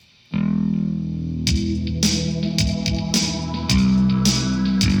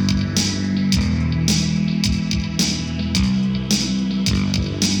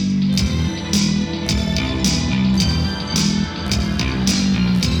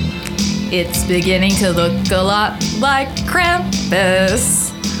It's beginning to look a lot like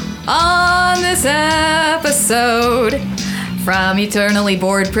Krampus on this episode. From Eternally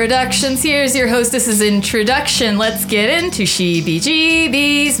Bored Productions, here's your hostess's introduction. Let's get into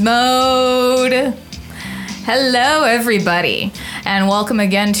Sheebie-Jeebies mode. Hello, everybody, and welcome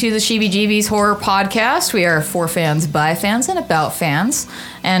again to the Sheebie-Jeebies Horror Podcast. We are for fans, by fans, and about fans.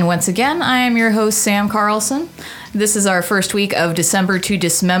 And once again, I am your host, Sam Carlson. This is our first week of December to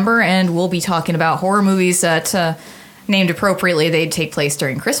Dismember, and we'll be talking about horror movies that, named appropriately, they'd take place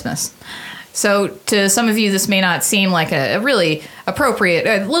during Christmas. So to some of you, this may not seem like a really appropriate,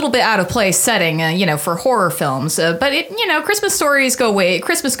 a little bit out of place setting, for horror films. But Christmas stories go way,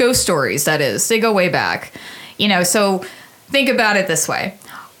 Christmas ghost stories, that is, they go way back. So think about it this way.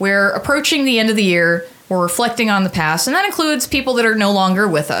 We're approaching the end of the year. We're reflecting on the past, and that includes people that are no longer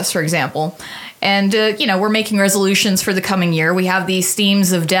with us, for example. And, we're making resolutions for the coming year. We have these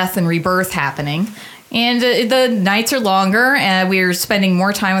themes of death and rebirth happening. And the nights are longer, and we're spending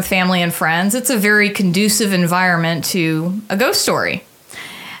more time with family and friends. It's a very conducive environment to a ghost story.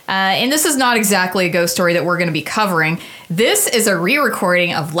 And this is not exactly a ghost story that we're going to be covering. This is a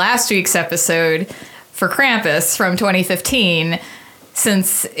re-recording of last week's episode for Krampus from 2015.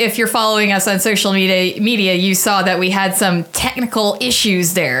 Since if you're following us on social media, you saw that we had some technical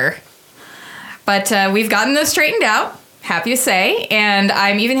issues there. But we've gotten those straightened out. Happy to say, and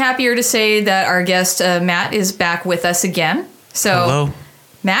I'm even happier to say that our guest, Matt, is back with us again. So, hello.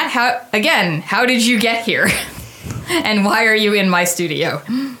 Matt, how did you get here? And why are you in my studio?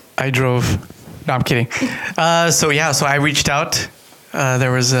 I drove. No, I'm kidding. So I reached out.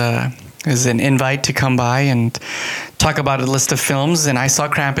 There was an invite to come by and talk about a list of films, and I saw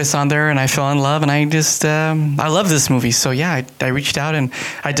Krampus on there, and I fell in love, and I just, I love this movie. So, I reached out, and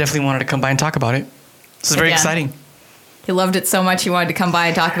I definitely wanted to come by and talk about it. This is very exciting. He loved it so much he wanted to come by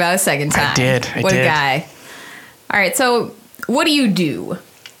and talk about it a second time. I did. What a guy. All right, so what do you do?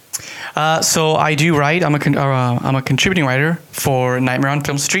 So I do write. I'm a contributing writer for Nightmare on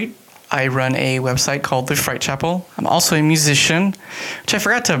Film Street. I run a website called The Fright Chapel. I'm also a musician, which I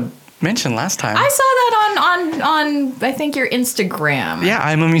forgot to mention last time. I saw that on I think your Instagram. Yeah,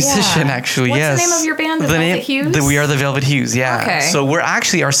 I'm a musician actually. What's the name of your band? The Velvet Hues? We are the Velvet Hues. Yeah. Okay. So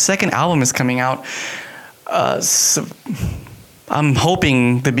our second album is coming out. So I'm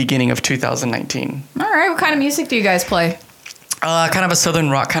hoping the beginning of 2019. All right. What kind of music do you guys play? Kind of a southern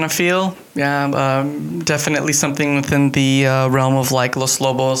rock kind of feel. Yeah, definitely something within the realm of like Los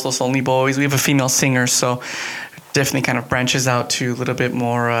Lobos, Los Only Boys. We have a female singer, so definitely kind of branches out to a little bit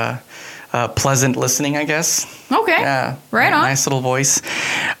more pleasant listening, I guess. Okay. Yeah. Right on. Nice little voice.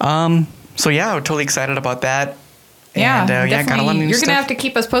 We're totally excited about that. Yeah, and, got a lot of new You're going to have to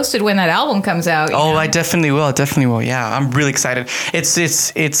keep us posted when that album comes out. I definitely will. Yeah, I'm really excited.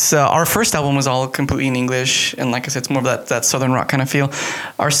 It's our first album was all completely in English, and like I said, it's more of that southern rock kind of feel.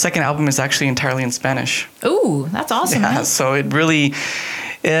 Our second album is actually entirely in Spanish. Ooh, that's awesome. Yeah, man. So it really,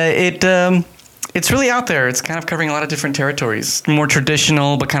 it's really out there. It's kind of covering a lot of different territories. More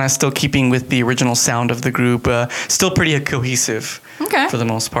traditional, but kind of still keeping with the original sound of the group. Still pretty cohesive. Okay. For the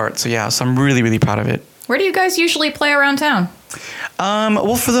most part. So I'm really, really proud of it. Where do you guys usually play around town?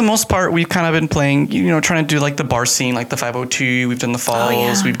 Well, for the most part, we've kind of been playing, trying to do like the bar scene, like the 502. We've done the Falls. Oh,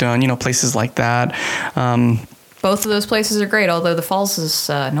 yeah. We've done, places like that. Both of those places are great, although the Falls is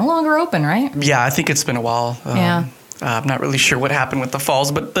no longer open, right? Yeah, I think it's been a while. Yeah. I'm not really sure what happened with the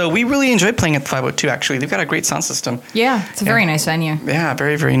Falls, but we really enjoyed playing at the 502, actually. They've got a great sound system. Yeah, it's a very nice venue. Yeah,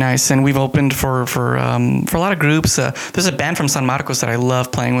 very, very nice. And we've opened for a lot of groups. There's a band from San Marcos that I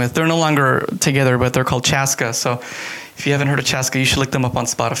love playing with. They're no longer together, but they're called Chaska. So if you haven't heard of Chaska, you should look them up on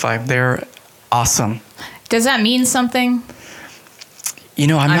Spotify. They're awesome. Does that mean something? I'm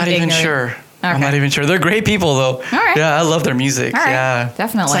not even sure. Okay. I'm not even sure. They're great people, though. All right. Yeah, I love their music. All right. Yeah,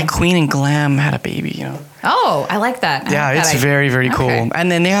 definitely. It's like Queen and Glam had a baby, Oh, I like that. It's very, very cool. Okay.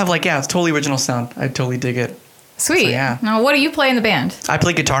 And then they have it's totally original sound. I totally dig it. Sweet. So, yeah. Now, what do you play in the band? I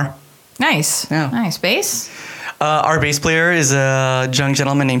play guitar. Nice. Yeah. Nice. Bass? Our bass player is a young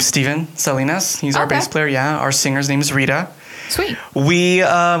gentleman named Steven Salinas. He's our bass player, yeah. Our singer's name is Rita. Sweet. We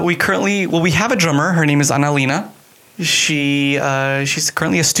have a drummer. Her name is Annalena. She's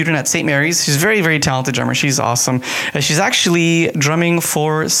currently a student at St. Mary's. She's a very, very talented drummer. She's awesome. She's actually drumming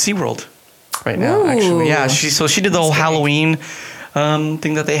for SeaWorld right now. Ooh. Actually, yeah. She did the whole Halloween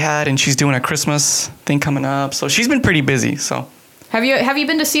thing that they had, and she's doing a Christmas thing coming up. So she's been pretty busy. So. Have you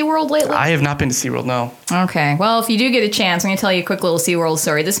been to SeaWorld lately? I have not been to SeaWorld, no. Okay. Well, if you do get a chance, I'm going to tell you a quick little SeaWorld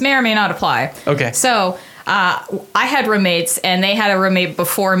story. This may or may not apply. Okay. So I had roommates, and they had a roommate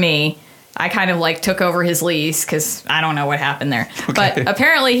before me I kind of like took over his lease because I don't know what happened there. Okay. But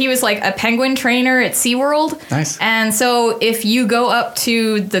apparently he was like a penguin trainer at SeaWorld. Nice. And so if you go up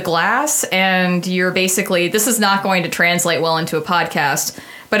to the glass and you're basically, this is not going to translate well into a podcast,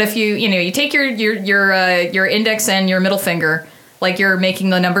 but if you take your index and your middle finger, like you're making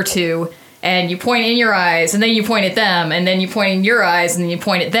the number 2, and you point in your eyes, and then you point at them, and then you point in your eyes, and then you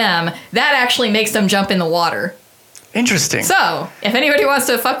point at them, that actually makes them jump in the water. Interesting. So, if anybody wants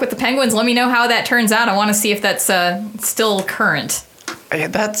to fuck with the penguins, let me know how that turns out. I want to see if that's still current. Yeah,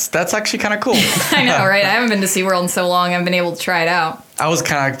 that's actually kind of cool. I know, right? I haven't been to SeaWorld in so long, I haven't been able to try it out. I was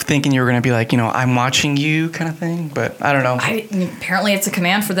kind of thinking you were going to be like, I'm watching you kind of thing, but I don't know. Apparently it's a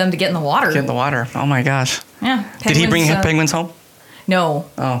command for them to get in the water. Get in the water. Oh my gosh. Yeah. Did he bring penguins home? No.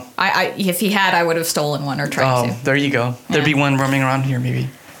 Oh. If he had, I would have stolen one or tried to. Oh, there you go. There'd be one roaming around here, maybe.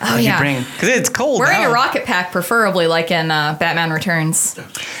 Oh, yeah. Because it's cold Wearing now. a rocket pack, preferably, like in Batman Returns.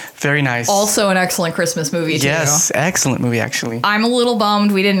 Very nice. Also an excellent Christmas movie, too. Yes, excellent movie, actually. I'm a little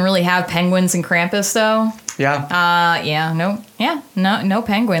bummed we didn't really have penguins in Krampus, though. Yeah. No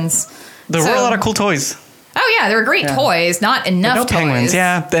penguins. There were a lot of cool toys. Oh, yeah, they were great toys. Not enough no toys. penguins,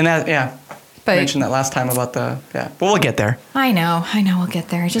 yeah. But, I mentioned that last time about but we'll get there. I know, we'll get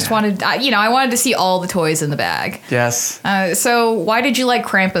there. I just wanted, I wanted to see all the toys in the bag. Yes. So why did you like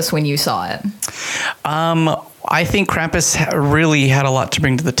Krampus when you saw it? I think Krampus really had a lot to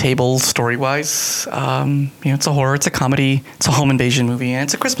bring to the table story-wise. It's a horror, it's a comedy, it's a home invasion movie, and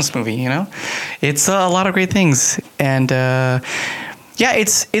it's a Christmas movie, It's a lot of great things. And,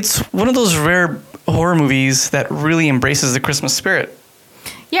 it's one of those rare horror movies that really embraces the Christmas spirit.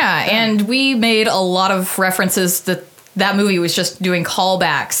 Yeah, and we made a lot of references that movie was just doing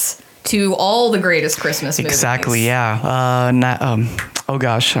callbacks to all the greatest Christmas movies. Exactly, yeah. Oh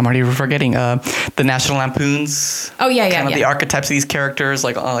gosh, I'm already forgetting. The National Lampoons. Oh yeah. Kind of the archetypes of these characters,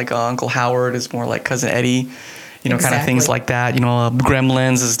 like Uncle Howard is more like Cousin Eddie. Kind of things like that.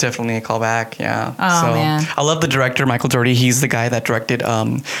 Gremlins is definitely a callback. Yeah. Oh, man. I love the director, Michael Dougherty. He's the guy that directed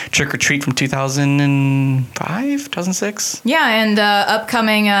Trick or Treat from 2005, 2006. Yeah, and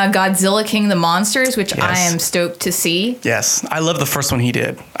upcoming Godzilla King of the Monsters, which I am stoked to see. Yes, I love the first one he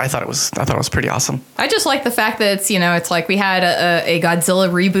did. I thought it was pretty awesome. I just like the fact that it's like we had a Godzilla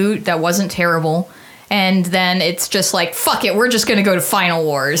reboot that wasn't terrible. And then it's just like, fuck it, we're just going to go to Final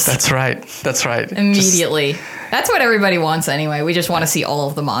Wars. That's right. Immediately. That's what everybody wants anyway. We just want to see all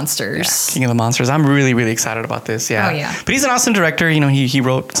of the monsters. Yeah, King of the Monsters. I'm really, really excited about this. Yeah. Oh, yeah. But he's an awesome director. He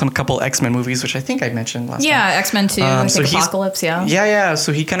wrote a couple X-Men movies, which I think I mentioned last time. Yeah, X-Men 2, I think Apocalypse, yeah. Yeah.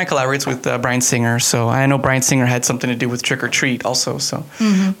 So he kind of collaborates with Bryan Singer. So I know Bryan Singer had something to do with Trick or Treat also. So,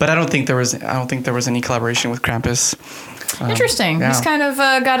 But I don't think there was any collaboration with Krampus. Interesting. He's kind of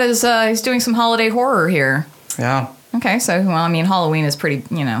got his, he's doing some holiday horror here. Yeah. Okay, so, Halloween is pretty,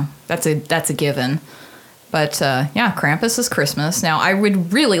 that's a given. But, Krampus is Christmas. Now, I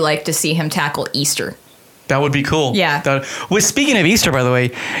would really like to see him tackle Easter. That would be cool. Yeah. Speaking of Easter, by the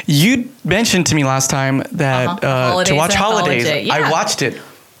way, you mentioned to me last time that to watch Holidays. Yeah. I watched it.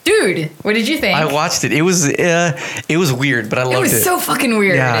 Dude, what did you think? I watched it. It was weird, but I loved it. It was so fucking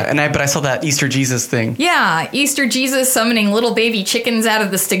weird. Yeah, but I saw that Easter Jesus thing. Yeah, Easter Jesus summoning little baby chickens out of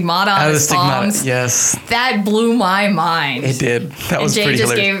the stigmata on his palms. Yes. That blew my mind. It did. That was Jay pretty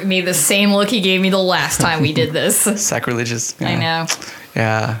just hilarious. gave me the same look he gave me the last time we did this. Sacrilegious. Yeah. I know.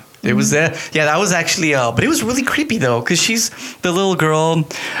 Yeah. It was that was actually, but it was really creepy though, because she's the little girl.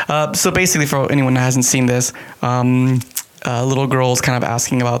 So basically, for anyone that hasn't seen this, little girl is kind of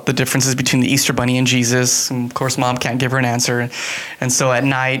asking about the differences between the Easter Bunny and Jesus. And of course, mom can't give her an answer. And so at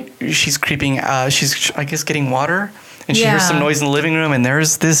night, she's creeping, she's, I guess, getting water. And she hears some noise in the living room. And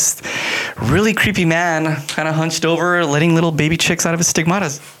there's this really creepy man kind of hunched over, letting little baby chicks out of his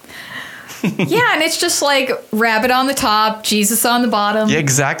stigmatas. Yeah, and it's just like rabbit on the top, Jesus on the bottom. Yeah,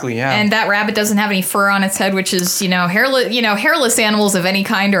 exactly. Yeah. And that rabbit doesn't have any fur on its head, which is, hairless animals of any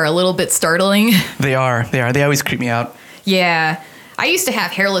kind are a little bit startling. They are. They always creep me out. Yeah. I used to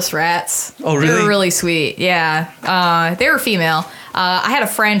have hairless rats. Oh, really? They were really sweet. Yeah. They were female. I had a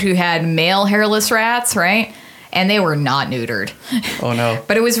friend who had male hairless rats, right? And they were not neutered. Oh, no.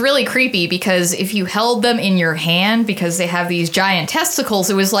 But it was really creepy because if you held them in your hand, because they have these giant testicles,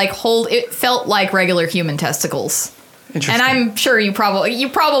 it was like it felt like regular human testicles. Interesting. And I'm sure you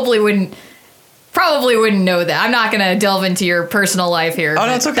probably wouldn't know that. I'm not going to delve into your personal life here. Oh,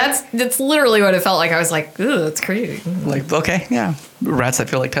 no, it's okay. That's literally what it felt like. I was like, ooh, that's creepy. Like, okay, yeah. Rats that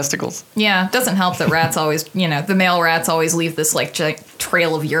feel like testicles. Yeah, it doesn't help that rats always, the male rats always leave this like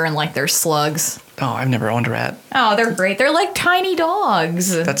trail of urine like they're slugs. Oh, I've never owned a rat. Oh, they're great. They're like tiny dogs.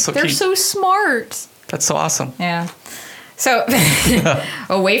 That's so They're cute. so smart. That's so awesome. Yeah. So,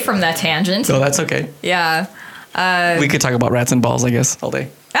 away from that tangent. So that's okay. Yeah. We could talk about rats and balls, I guess, all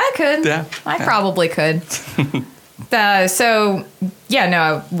day. I could. Yeah. I probably could.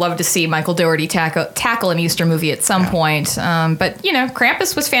 I'd love to see Michael Dougherty tackle an Easter movie at some point. But,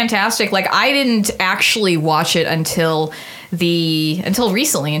 Krampus was fantastic. Like, I didn't actually watch it until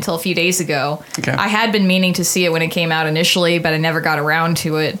recently, until a few days ago. Okay. I had been meaning to see it when it came out initially, but I never got around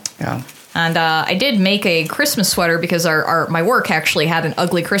to it. Yeah. And I did make a Christmas sweater because my work actually had an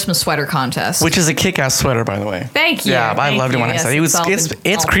ugly Christmas sweater contest. Which is a kick-ass sweater, by the way. Thank you. Yeah, I loved it when I saw it.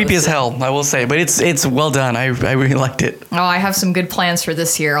 It's creepy as hell, I will say, but it's well done. I really liked it. Oh, I have some good plans for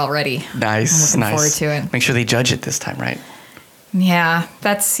this year already. Nice, I'm looking forward to it. Make sure they judge it this time, right? Yeah,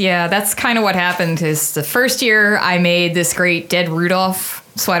 that's kind of what happened. Is the first year I made this great Dead Rudolph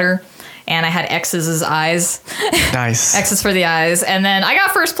sweater. And I had X's as eyes. Nice. X's for the eyes. And then I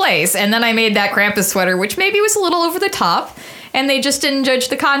got first place. And then I made that Krampus sweater, which maybe was a little over the top. And they just didn't judge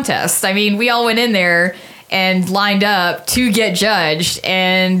the contest. I mean, we all went in there and lined up to get judged.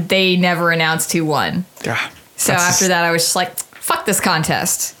 And they never announced who won. Yeah. So after that, I was just like, fuck this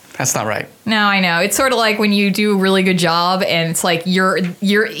contest. That's not right. No, I know. It's sort of like when you do a really good job and it's like you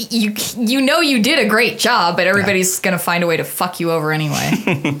did a great job, but everybody's going to find a way to fuck you over anyway.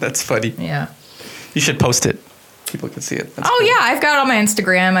 That's funny. Yeah. You should post it. People can see it. That's cool. Cool. Yeah, I've got it on my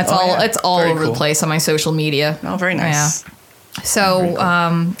Instagram. It's all very over the place on my social media. Oh, very nice. Yeah. So, cool.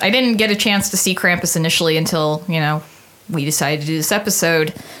 I didn't get a chance to see Krampus initially until, we decided to do this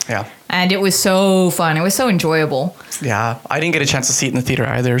episode. Yeah. And it was so fun. It was so enjoyable. Yeah, I didn't get a chance to see it in the theater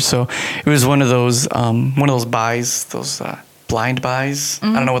either. So it was one of those buys, those blind buys. Mm-hmm.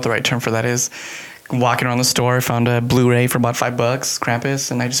 I don't know what the right term for that is. Walking around the store, found a Blu-ray for about $5,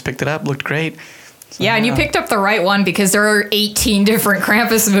 Krampus, and I just picked it up. Looked great. So, and you picked up the right one because there are 18 different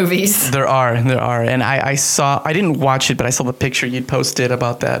Krampus movies. There are. And I didn't watch it, but I saw the picture you'd posted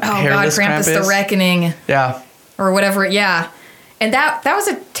about that hairless Krampus. The Reckoning. Yeah. Or whatever, yeah. And that was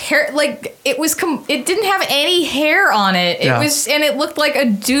it didn't have any hair on it. It looked like a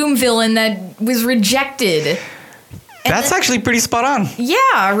Doom villain that was rejected. That's actually pretty spot on.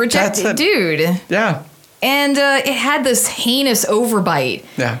 Yeah, rejected dude. Yeah. And it had this heinous overbite.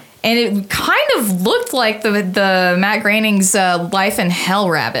 Yeah. And it kind of looked like the Matt Groening's Life in Hell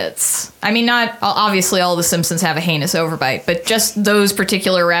rabbits. I mean, not obviously all the Simpsons have a heinous overbite, but just those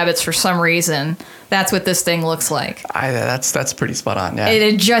particular rabbits for some reason. That's what this thing looks like. That's pretty spot on. Yeah.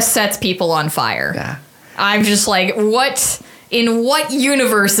 It just sets people on fire. Yeah. I'm just like, in what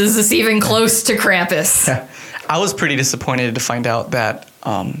universe is this even close to Krampus? Yeah. I was pretty disappointed to find out that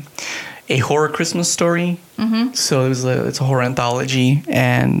A Horror Christmas Story. Mm-hmm. So it's a horror anthology,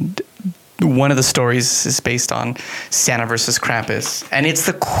 and one of the stories is based on Santa versus Krampus, and it's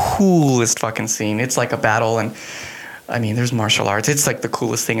the coolest fucking scene. It's like a battle, and I mean, there's martial arts. It's like the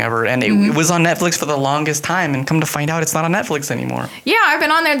coolest thing ever. And it was on Netflix for the longest time. And come to find out, it's not on Netflix anymore. Yeah, I've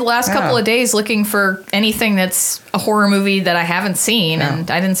been on there the last couple of days looking for anything that's a horror movie that I haven't seen. Yeah.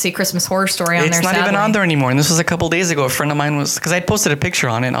 And I didn't see Christmas Horror Story on there, It's not even on there anymore. And this was a couple of days ago. A friend of mine was, because I posted a picture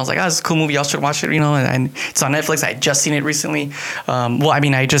on it. And I was like, this is a cool movie. Y'all should watch it, And it's on Netflix. I had just seen it recently.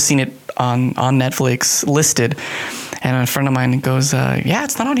 I just seen it on Netflix listed. And a friend of mine goes,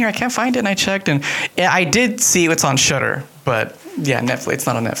 it's not on here. I can't find it. And I checked. And I did see it's on Shudder. But yeah, Netflix. It's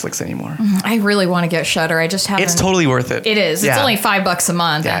not on Netflix anymore. I really want to get Shudder. I just haven't. It's totally worth it. It is. It's only $5 a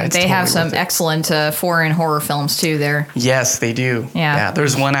month. Yeah, and they have some excellent foreign horror films too there. Yes, they do. Yeah.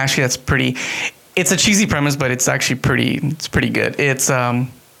 There's one actually that's pretty. It's a cheesy premise, but it's actually pretty. It's pretty good. It's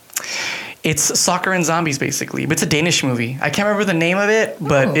soccer and zombies basically. But it's a Danish movie. I can't remember the name of it,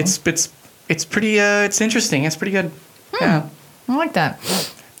 but it's pretty. It's interesting. It's pretty good. Yeah. I like that.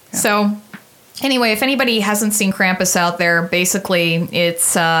 Yeah. So, anyway, if anybody hasn't seen Krampus out there, basically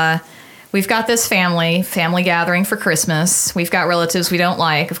it's we've got this family gathering for Christmas. We've got relatives we don't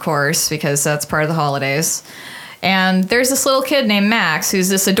like, of course, because that's part of the holidays. And there's this little kid named Max who's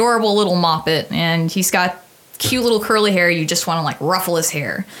this adorable little moppet, and he's got cute little curly hair. You just want to ruffle his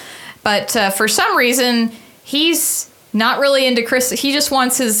hair. But for some reason, he's not really into Christmas. He just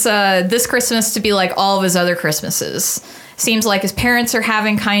wants his this Christmas to be like all of his other Christmases. Seems like his parents are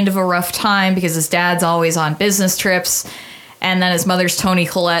having kind of a rough time because his dad's always on business trips. And then his mother's Toni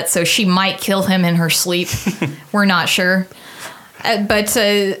Collette, so she might kill him in her sleep. We're not sure.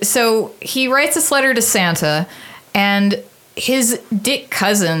 So he writes this letter to Santa, and his dick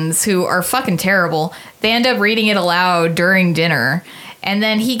cousins, who are fucking terrible, they end up reading it aloud during dinner. And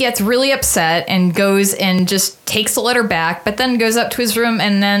then he gets really upset and goes and just takes the letter back, but then goes up to his room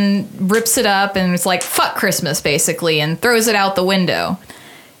and then rips it up and it's like, fuck Christmas, basically, and throws it out the window.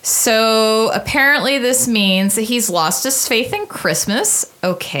 So apparently this means that he's lost his faith in Christmas.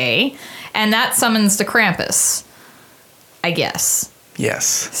 Okay. And that summons the Krampus, I guess. Yes.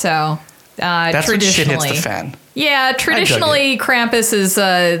 So That's when shit traditionally, hits the fan. yeah, traditionally Krampus is,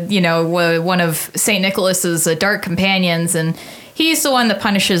 one of St. Nicholas's dark companions, and he's the one that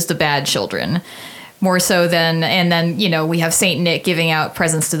punishes the bad children more so than, and then, we have St. Nick giving out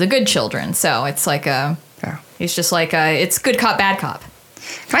presents to the good children. So it's like he's just like it's good cop, bad cop.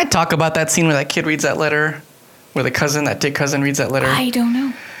 Can I talk about that scene where that kid reads that letter? Where that dick cousin reads that letter? I don't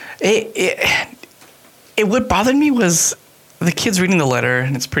know. What bothered me was the kid's reading the letter,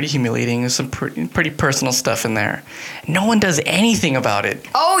 and it's pretty humiliating. There's some pretty personal stuff in there. No one does anything about it.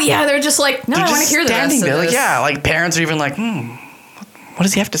 Oh, yeah, they're just like, no, I want to hear the rest of there, this. like parents are even like, what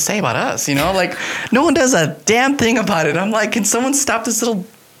does he have to say about us? Like, no one does a damn thing about it. I'm like, can someone stop this little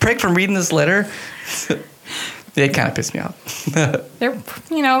prick from reading this letter? It kind of pissed me off. Their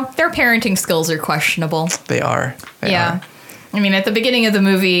parenting skills are questionable. They are. They are. I mean, at the beginning of the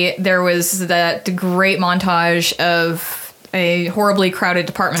movie, there was that great montage of a horribly crowded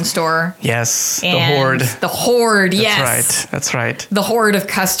department store. Yes, and the horde. The horde, yes. That's right. The horde of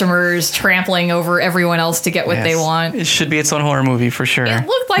customers trampling over everyone else to get what they want. It should be its own horror movie for sure. It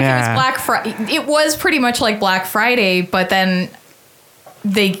looked like it was Black Friday. It was pretty much like Black Friday, but then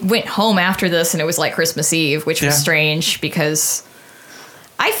they went home after this and it was like Christmas Eve, which was strange because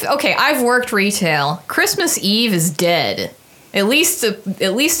I've worked retail. Christmas Eve is dead. At least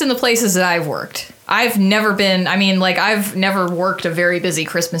in the places that I've worked. I've never worked a very busy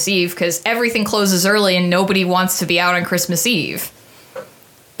Christmas Eve because everything closes early and nobody wants to be out on Christmas Eve.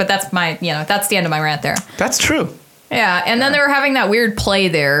 But that's that's the end of my rant there. That's true. Yeah, and then they were having that weird play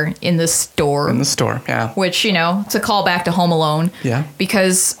there in the store. Yeah. Which, it's a callback to Home Alone. Yeah.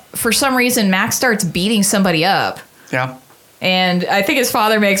 Because for some reason, Max starts beating somebody up. Yeah. And I think his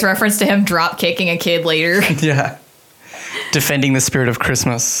father makes reference to him drop kicking a kid later. Yeah. Defending the spirit of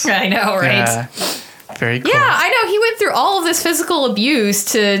Christmas. I know, right? Yeah. Very cool. Yeah, I know. He went through all of this physical abuse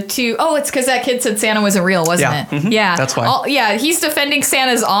to it's because that kid said Santa wasn't real, wasn't it? Mm-hmm. Yeah. That's why. He's defending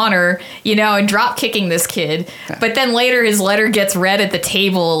Santa's honor, and drop kicking this kid. Yeah. But then later his letter gets read at the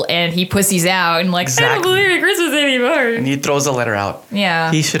table and he pussies out and I don't believe in Christmas anymore. And he throws the letter out.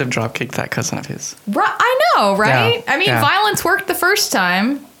 Yeah. He should have drop kicked that cousin of his. I know, right? Yeah. I mean, violence worked the first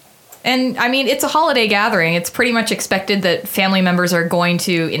time. And, I mean, it's a holiday gathering. It's pretty much expected that family members are going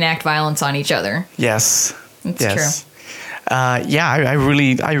to enact violence on each other. Yes. It's true. I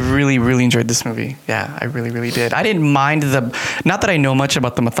really enjoyed this movie. Yeah, I really, really did. I didn't mind not that I know much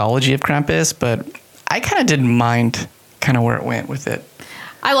about the mythology of Krampus, but I kind of didn't mind where it went with it.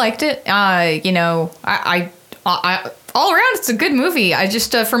 I liked it. I all around, it's a good movie. I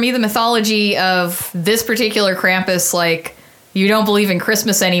just, for me, the mythology of this particular Krampus, you don't believe in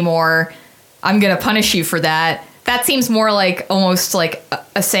Christmas anymore, I'm going to punish you for that. That seems more like almost like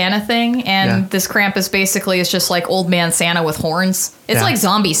a Santa thing. And this Krampus basically is just like old man Santa with horns. It's like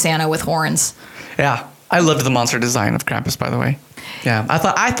zombie Santa with horns. Yeah. I loved the monster design of Krampus, by the way. Yeah.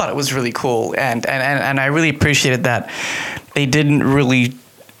 I thought it was really cool. And I really appreciated that they didn't really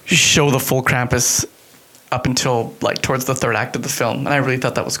show the full Krampus up until towards the third act of the film. And I really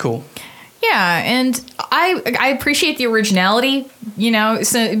thought that was cool. Yeah, and I appreciate the originality,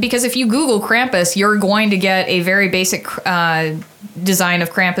 because if you Google Krampus, you're going to get a very basic design of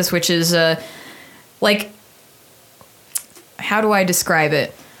Krampus, which is how do I describe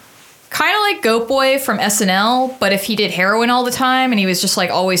it? Kind of like Goat Boy from SNL, but if he did heroin all the time and he was just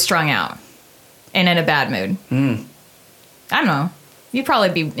always strung out and in a bad mood. I don't know. You'd probably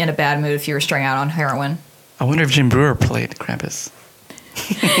be in a bad mood if you were strung out on heroin. I wonder if Jim Brewer played Krampus.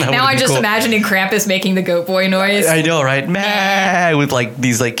 Now I'm just imagining Krampus making the goat boy noise. I know, right? Meh, with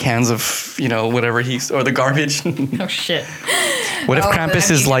these cans of whatever or the garbage. Oh shit! What if Krampus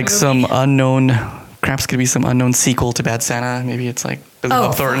is some unknown? Krampus could be some unknown sequel to Bad Santa. Maybe it's Billy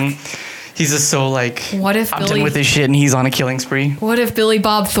Bob Thornton. He's just so what if I'm done with this shit and he's on a killing spree. What if Billy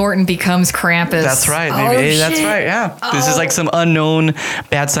Bob Thornton becomes Krampus? That's right. Maybe that's right. Yeah. This is some unknown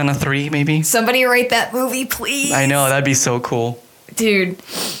Bad Santa 3. Maybe. Somebody write that movie, please. I know, that'd be so cool. Dude,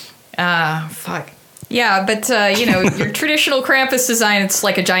 fuck. Yeah, but, your traditional Krampus design, it's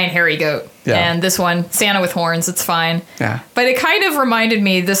like a giant hairy goat. Yeah. And this one, Santa with horns, it's fine. Yeah. But it kind of reminded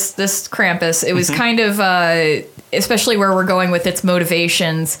me, this Krampus, it was kind of, especially where we're going with its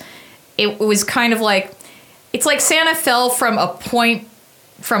motivations, it was kind of it's like Santa fell from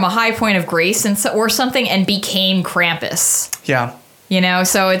a high point of grace or something and became Krampus. Yeah.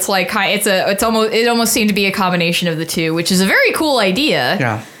 So it's it almost seemed to be a combination of the two, which is a very cool idea.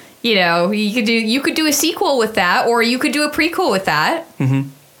 Yeah. You could do a sequel with that, or you could do a prequel with that. Mm-hmm.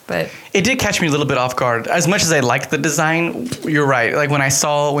 But it did catch me a little bit off guard. As much as I liked the design, you're right. Like when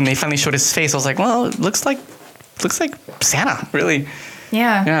they finally showed his face, I was like, well, it looks like Santa, really.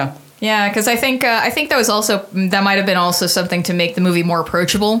 yeah. Yeah, because I think that might have been also something to make the movie more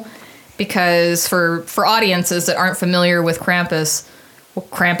approachable, because for audiences that aren't familiar with Krampus, well,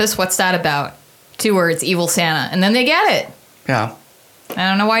 Krampus, what's that about? 2 words, evil Santa, and then they get it. Yeah. I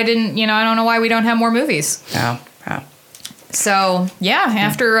don't know why we don't have more movies. Yeah. So yeah,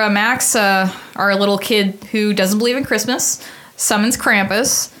 after Max, our little kid who doesn't believe in Christmas, summons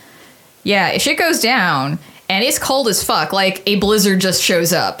Krampus. Yeah, shit goes down. And it's cold as fuck. Like, a blizzard just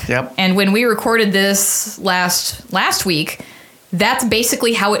shows up. Yep. And when we recorded this last week, that's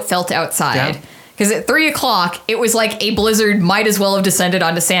basically how it felt outside. Because at 3 o'clock, it was like a blizzard might as well have descended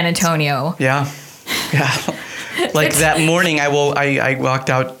onto San Antonio. Yeah. Like that morning, I walked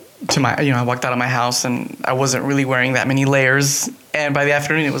out to I walked out of my house and I wasn't really wearing that many layers. And by the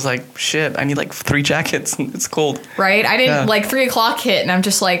afternoon, it was like, shit, I need like 3 jackets. It's cold. Right? I didn't, 3 o'clock hit, and I'm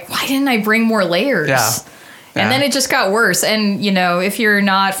just like, why didn't I bring more layers? Yeah. And then it just got worse. And, if you're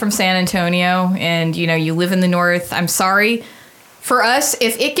not from San Antonio and, you live in the north, I'm sorry. For us,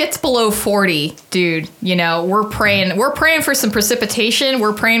 if it gets below 40, dude, we're praying for some precipitation.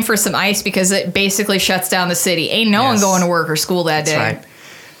 We're praying for some ice, because it basically shuts down the city. Ain't no one going to work or school that day. That's right.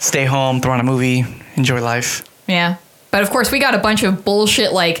 Stay home, throw on a movie, enjoy life. Yeah. But of course, we got a bunch of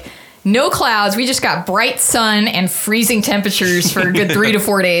bullshit like no clouds. We just got bright sun and freezing temperatures for a good 3 to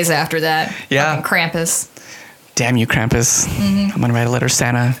 4 days after that. Yeah. Fucking Krampus. Damn you, Krampus. Mm-hmm. I'm going to write a letter to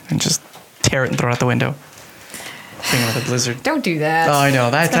Santa and just tear it and throw it out the window. Thinking of the blizzard. Don't do that. Oh, I know.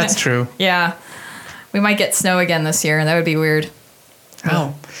 That's true. Yeah. We might get snow again this year, and that would be weird.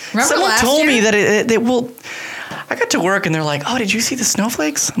 Oh. Remember Someone last told year? me that it will... I got to work, and they're like, oh, did you see the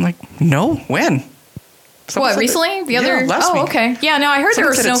snowflakes? I'm like, no. When? Someone What, said recently? that. Last week. Okay. Yeah, no, I heard there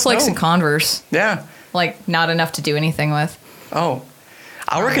Someone were said it snowflakes in snowed. Converse. Yeah. Like, not enough to do anything with. Oh.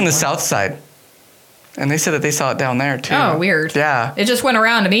 I work in the south side. And they said that they saw it down there, too. Oh, weird. Yeah. It just went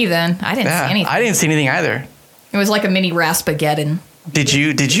around to me then. I didn't see anything. I didn't see anything either. It was like a mini Raspageddon. Did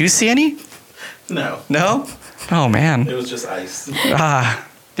you see any? No. No? Oh, man. It was just ice.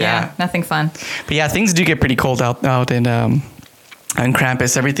 Yeah. Nothing fun. But yeah, things do get pretty cold out in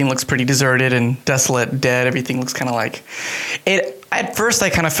Krampus. Everything looks pretty deserted and desolate, dead. Everything looks kind of like it. At first, I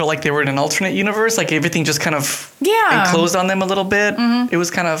kind of felt like they were in an alternate universe. Like everything just kind of enclosed on them a little bit. Mm-hmm. It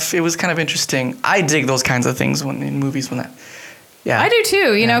was kind of interesting. I dig those kinds of things in movies when that. Yeah, I do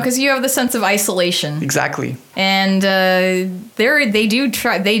too. You know, because you have the sense of isolation. Exactly. And they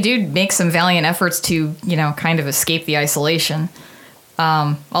do make some valiant efforts to kind of escape the isolation.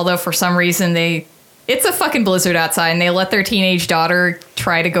 Although for some reason it's a fucking blizzard outside, and they let their teenage daughter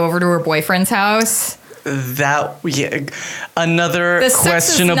try to go over to her boyfriend's house. Another the sex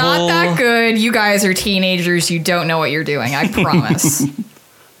questionable. Is not that good. You guys are teenagers. You don't know what you're doing. I promise.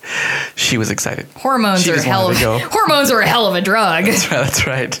 She was excited. Hormones are a hell of a drug. That's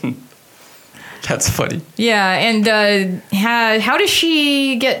right. That's funny. Yeah, and how does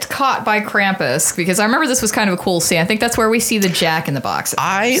she get caught by Krampus? Because I remember this was kind of a cool scene. I think that's where we see the Jack in the Box.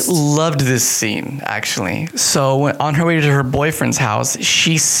 I loved this scene, actually. So on her way to her boyfriend's house,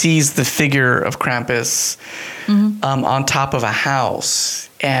 she sees the figure of Krampus on top of a house.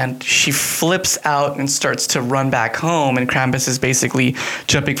 And she flips out and starts to run back home. And Krampus is basically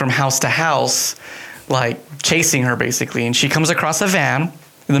jumping from house to house, like chasing her, basically. And she comes across a van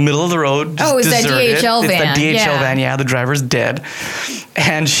in the middle of the road. It's deserted. that DHL van. It's the DHL van, yeah. The driver's dead.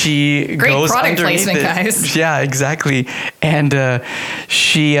 And she goes product underneath placement, it. guys. Yeah, exactly. And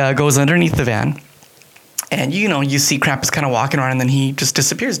she goes underneath the van. And, you see Krampus kind of walking around, and then he just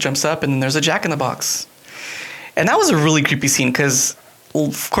disappears, jumps up, and then there's a Jack in the Box. And that was a really creepy scene because,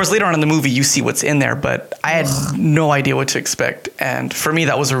 of course, later on in the movie, you see what's in there, but I had no idea what to expect. And for me,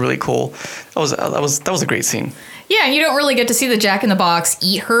 that was a really cool. That was a great scene. Yeah, and you don't really get to see the Jack in the Box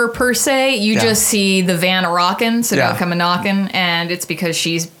eat her per se. You just see the van rocking, so don't come a knocking, and it's because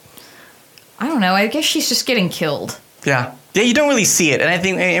I don't know. I guess she's just getting killed. Yeah. Yeah, you don't really see it, and I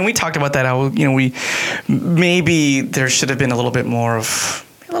think, and we talked about that. How maybe there should have been a little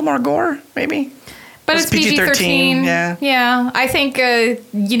more gore, maybe. But it's PG-13. Yeah. I think a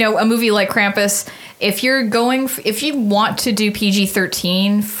movie like Krampus, if you want to do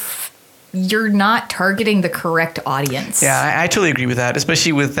PG-13, you're not targeting the correct audience. Yeah, I totally agree with that,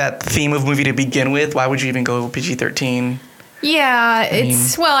 especially with that theme of movie to begin with. Why would you even go PG-13? Yeah,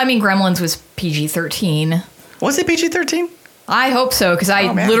 Gremlins was PG-13. Was it PG-13? I hope so, because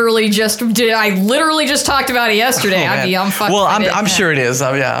I man. literally just talked about it yesterday. Oh, I'm fucking. well, I'm sure it is.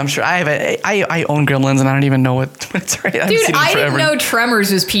 Yeah, I'm sure. I own Gremlins, and I don't even know what it's rated. Dude, I didn't know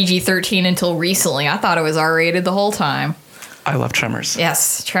Tremors was PG-13 until recently. I thought it was R-rated the whole time. I love Tremors.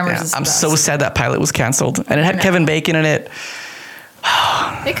 Yes, Tremors is the I'm best. so sad that pilot was canceled, and it had Kevin Bacon in it.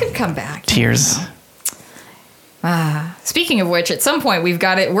 It could come back. Tears. Speaking of which, at some point we're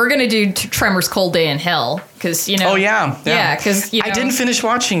gonna do Tremors Cold Day in Hell, because Oh yeah. because I didn't finish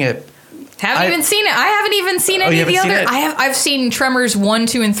watching it. Haven't even seen it. I haven't even seen any of the other. I've seen Tremors 1,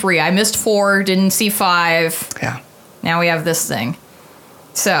 2, and 3. I missed 4, didn't see 5. Yeah. Now we have this thing.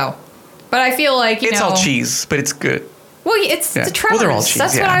 So, but I feel like it's all cheese, but it's good. Well, it's the Tremors. Well, they're all cheese,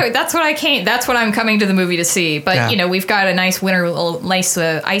 That's what I'm coming to the movie to see. But we've got a nice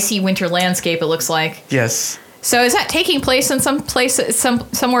icy winter landscape. It looks like. Yes. So is that taking place in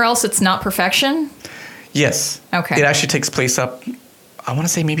somewhere else? It's not perfection. Yes. Okay. It actually takes place up. I want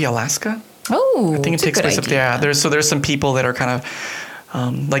to say maybe Alaska. Oh, I think it takes place up there. There's some people that are kind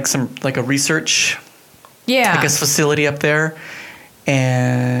of like a research. Yeah. I guess facility up there,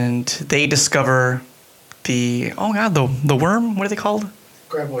 and they discover the worm. What are they called?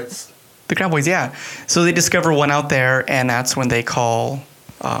 Graboids. The graboids. Yeah. So they discover one out there, and that's when they call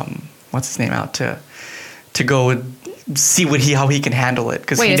what's his name out to go see how he can handle it,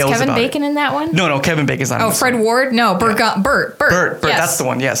 because he knows about it. Wait, is Kevin Bacon in that one? No, Kevin Bacon's not. Oh, Fred Ward? No, Burt. Burt. Yes. That's the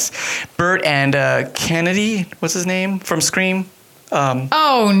one. Yes, Burt and Kennedy. What's his name from Scream?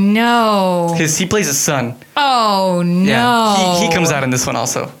 Oh no. He plays his son. Oh no. Yeah, he comes out in this one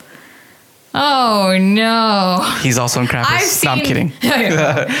also. Oh no. He's also in Krampus. No, I'm kidding.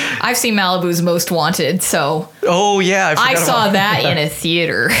 I've seen Malibu's Most Wanted, so. Oh yeah, I saw that in a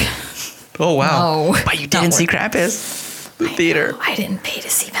theater. Oh wow. No, but you didn't see Krampus. The theater. I didn't pay to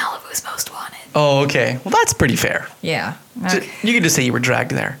see Malibu's Most Wanted. Oh okay. Well, that's pretty fair. Yeah. You could just say you were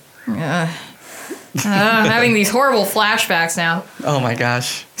dragged there. I'm having these horrible flashbacks now. Oh my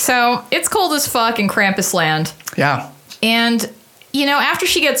gosh. So it's cold as fuck in Krampus land. Yeah. And, after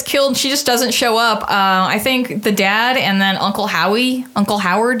she gets killed, she just doesn't show up. I think the dad and then Uncle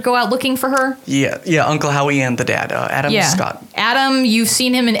Howard go out looking for her. Yeah, Uncle Howie and the dad, Adam Scott. Adam, you've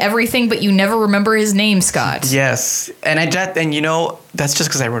seen him in everything, but you never remember his name, Scott. Yes. And that's just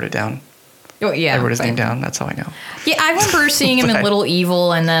because I wrote it down. Oh, yeah. I wrote his name down. That's how I know. Yeah, I remember seeing him in Little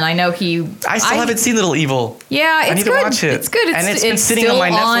Evil, and then I know I still haven't seen Little Evil. Yeah, it's I need good. to watch it. It's good. And it's been sitting still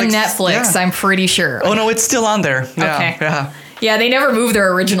on my Netflix. Yeah. I'm pretty sure. Oh no, it's still on there. Yeah, okay. Yeah. Yeah, they never move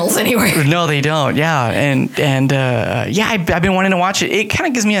their originals anywhere. No, they don't. Yeah, I've been wanting to watch it. It kind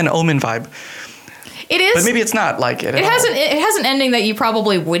of gives me an Omen vibe. It is, but maybe it's not like it. It has an ending that you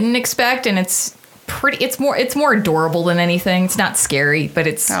probably wouldn't expect, and it's pretty. It's more adorable than anything. It's not scary, but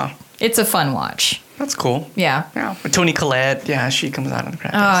it's a fun watch. That's cool. Yeah. Yeah. But Toni Collette, she comes out on the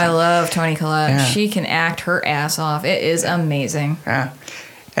Krampus. Oh, I love Toni Collette. Yeah. She can act her ass off. It is amazing. Yeah.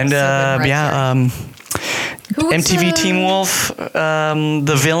 And MTV Teen Wolf,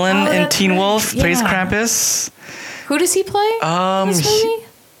 the villain in Teen Wolf plays Krampus. Who does he play? In this movie?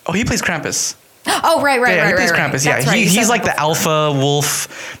 He plays Krampus. Oh, right. He plays Krampus. Yeah, right. He's like the alpha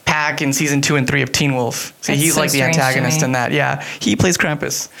wolf pack in season 2 and 3 of Teen Wolf. So he's like the antagonist in that. Yeah, he plays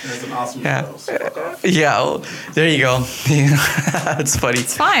Krampus. That's an awesome There you go. That's funny.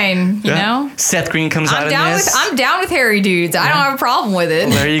 It's fine, you know. Seth Green comes out in this. I'm down with hairy dudes. I don't have a problem with it.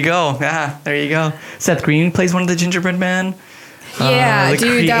 Well, there you go. Yeah, there you go. Seth Green plays one of the Gingerbread Man. Yeah, the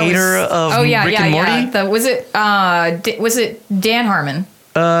creator of Rick and Morty. Yeah. Was it Dan Harmon?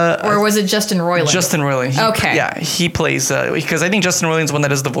 Or was it Justin Roiland? Justin Roiland. Okay. Yeah, he plays because I think Justin Roiland's one that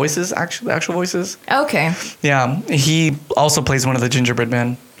does the voices, the actual voices. Okay. Yeah, he also plays one of the Gingerbread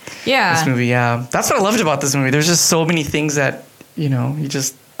Men. Yeah. This movie, yeah, that's what I loved about this movie. There's just so many things that you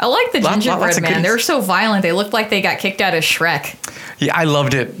just. I like the Gingerbread Man. They're so violent. They looked like they got kicked out of Shrek. Yeah, I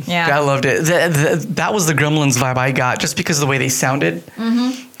loved it. Yeah, I loved it. That was the Gremlins vibe I got, just because of the way they sounded.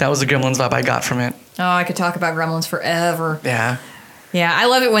 Mm-hmm. That was the Gremlins vibe I got from it. Oh, I could talk about Gremlins forever. Yeah. Yeah, I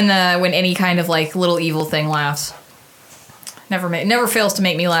love it when any kind of like little evil thing laughs. Never fails to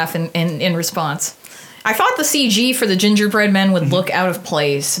make me laugh in response. I thought the CG for the Gingerbread Men would look out of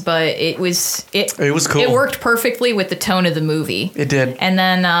place, but it was cool. It worked perfectly with the tone of the movie. It did. And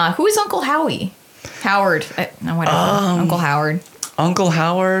then who is Uncle Howie? Howard. Uncle Howard. Uncle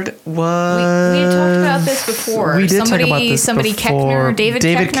Howard was. We had talked about this before. We did talk about this somebody before. Keckner, David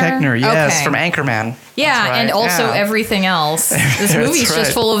Keckner, yes, okay. from Anchorman. Yeah, right. and also everything else. This movie's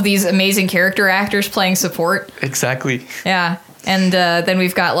just full of these amazing character actors playing support. Exactly. Yeah, and then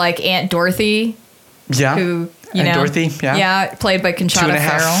we've got like Aunt Dorothy. Yeah. Who Aunt Dorothy. Yeah. Yeah, played by Conchata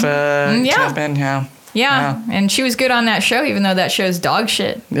Ferrell. 2.5 Men. Yeah. Yeah, and she was good on that show, even though that show's dog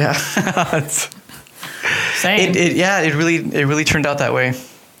shit. Yeah. Same. It really turned out that way.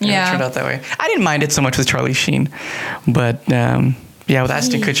 It turned out that way. I didn't mind it so much with Charlie Sheen, but with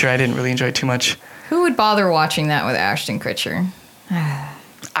Ashton Kutcher, I didn't really enjoy it too much. Who would bother watching that with Ashton Kutcher?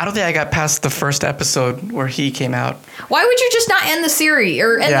 I don't think I got past the first episode where he came out. Why would you just not end the series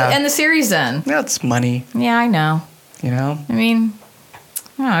or end the series then? That's money. Yeah, I know. You know? I mean,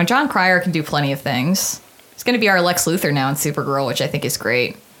 I don't know. John Cryer can do plenty of things. He's going to be our Lex Luthor now in Supergirl, which I think is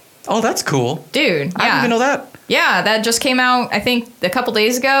great. Oh, that's cool. Dude, yeah. I didn't even know that. Yeah, that just came out, I think, a couple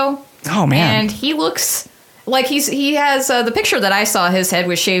days ago. Oh, man. And he looks like he has the picture that I saw, his head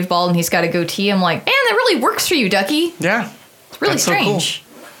was shaved bald and he's got a goatee. I'm like, man, that really works for you, Ducky. Yeah. It's really strange.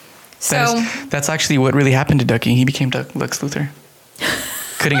 So cool. That's actually what really happened to Ducky. He became Lex Luthor.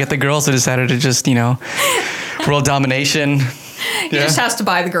 Couldn't get the girls, so decided to just, world domination. He just has to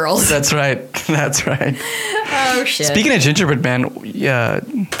buy the girls. That's right. That's right. Oh, shit. Speaking of Gingerbread Man,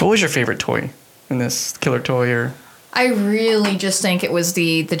 what was your favorite toy in this? Killer toy or... I really just think it was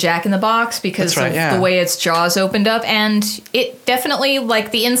the Jack in the Box because of the way its jaws opened up. And it definitely,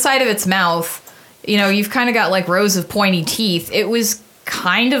 like, the inside of its mouth, you've kind of got, like, rows of pointy teeth. It was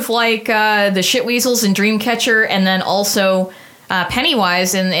kind of like the Shitweasels in Dreamcatcher and then also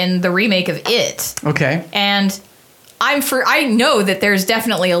Pennywise in the remake of It. Okay. And I know that there's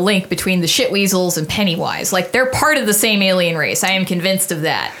definitely a link between the Shitweasels and Pennywise. Like, they're part of the same alien race. I am convinced of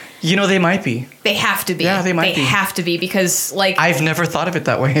that. They might be. They have to be. Yeah, they might be. They have to be because, like... I've never thought of it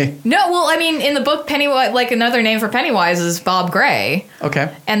that way. No, well, I mean, in the book, Pennywise, like, another name for Pennywise is Bob Gray.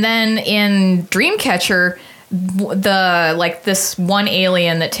 Okay. And then in Dreamcatcher, this one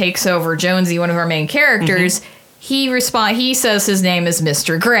alien that takes over Jonesy, one of our main characters, he says his name is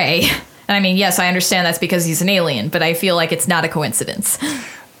Mr. Gray. And I mean, yes, I understand that's because he's an alien, but I feel like it's not a coincidence.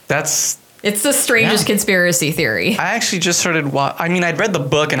 It's the strangest conspiracy theory. I actually just started... I'd read the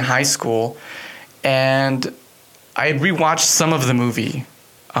book in high school, and I rewatched some of the movie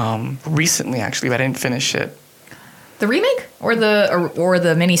recently, actually, but I didn't finish it. The remake or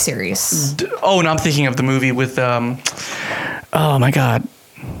the miniseries? No, I'm thinking of the movie with... oh, my God.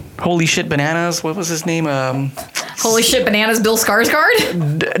 Holy Shit Bananas. What was his name? Holy Shit Bananas, Bill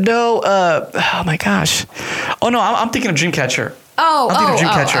Skarsgård? No. Oh, my gosh. Oh, no, I'm thinking of Dreamcatcher. I'm thinking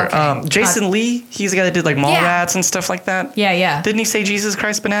of Dreamcatcher. Okay. Jason Lee, he's the guy that did like Mallrats and stuff like that. Yeah. Didn't he say Jesus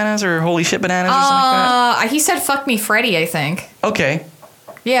Christ Bananas or Holy Shit Bananas or something like that? He said Fuck Me Freddy, I think. Okay.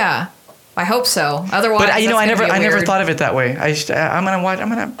 Yeah. I hope so. Otherwise, but I never thought of it that way. I'm gonna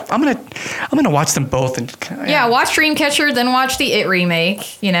watch them both and watch Dreamcatcher, then watch the It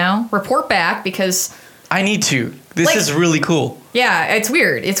remake. Report back because I need to. This is really cool. Yeah, it's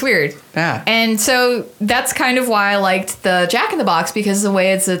weird. Yeah. And so that's kind of why I liked the Jack in the Box because the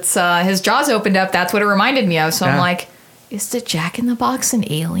way it's his jaws opened up, that's what it reminded me of. So I'm like, is the Jack in the Box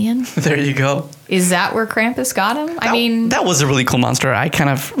an alien? There you go. Is that where Krampus got him? That was a really cool monster. I kind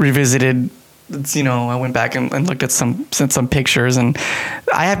of revisited. I went back and looked at some pictures, and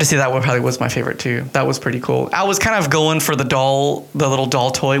I have to say that one probably was my favorite too. That was pretty cool. I was kind of going for the little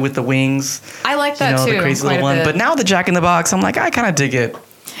doll toy with the wings. I like that too. The crazy little one. But now the Jack in the Box, I'm like, I kind of dig it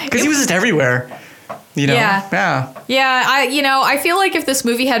because he was just everywhere. Yeah. I feel like if this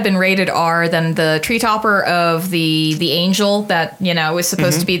movie had been rated R, then the tree topper of the angel that was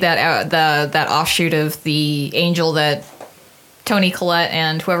supposed to be that offshoot of the angel that Toni Collette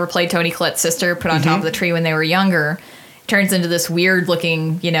and whoever played Toni Collette's sister put on top of the tree when they were younger, turns into this weird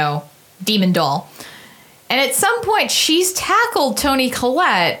looking, demon doll. And at some point she's tackled Toni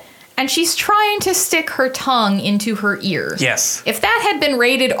Collette and she's trying to stick her tongue into her ear. Yes. If that had been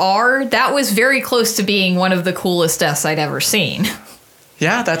rated R, that was very close to being one of the coolest deaths I'd ever seen.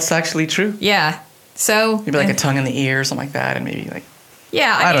 Yeah, that's actually true. Yeah. So maybe like a tongue in the ear or something like that, and maybe like...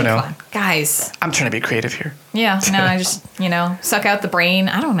 Yeah, I don't know. Guys. I'm trying to be creative here. Yeah, no, I just, suck out the brain.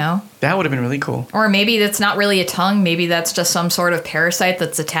 I don't know. That would have been really cool. Or maybe that's not really a tongue. Maybe that's just some sort of parasite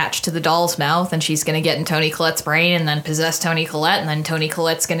that's attached to the doll's mouth, and she's going to get in Toni Collette's brain and then possess Toni Collette, and then Toni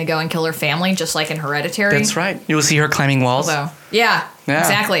Collette's going to go and kill her family, just like in Hereditary. That's right. You'll see her climbing walls. Yeah,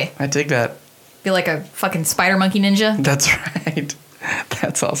 exactly. I dig that. Be like a fucking spider monkey ninja. That's right.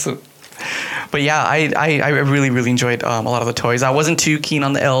 That's awesome. But yeah, I really, really enjoyed a lot of the toys. I wasn't too keen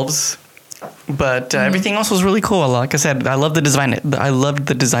on the elves, but everything else was really cool. Like I said, I loved the design. I loved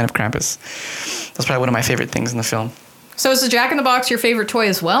the design of Krampus. That's probably one of my favorite things in the film. So is the Jack in the Box your favorite toy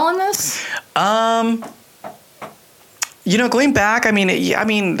as well in this? Going back, I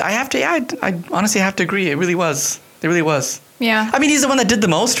honestly have to agree. It really was. It really was. Yeah. He's the one that did the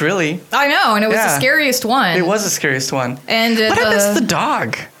most, really. I know, and it was the scariest one. It was the scariest one. And what happens to the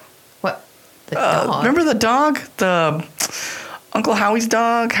dog? The dog. Remember the dog? The Uncle Howie's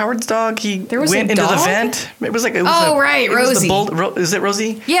dog, Howard's dog. He was went a into the dog? vent. It was Right, Rosie. Is it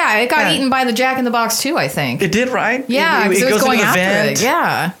Rosie? Yeah, it got eaten by the Jack in the Box too, I think. It did, right? Yeah, because it was going after it.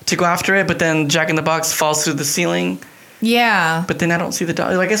 Yeah. To go after it, but then Jack in the Box falls through the ceiling. Yeah. But then I don't see the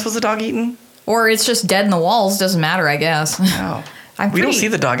dog. I guess was the dog eaten? Or it's just dead in the walls. Doesn't matter, I guess. No. We don't see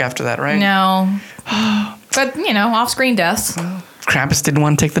the dog after that, right? No. But, off-screen deaths. Krampus didn't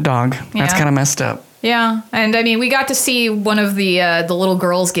want to take the dog. Yeah. That's kind of messed up. Yeah. And, I mean, we got to see one of the little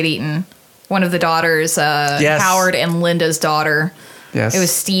girls get eaten. One of the daughters, Yes. Howard and Linda's daughter. Yes. It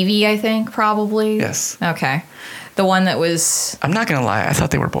was Stevie, I think, probably. Yes. Okay. The one that was... I'm not going to lie. I thought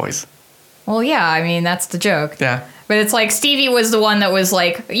they were boys. Well, yeah, I mean, that's the joke. Yeah. But it's like Stevie was the one that was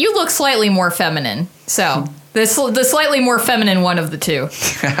like, you look slightly more feminine. So, the slightly more feminine one of the two.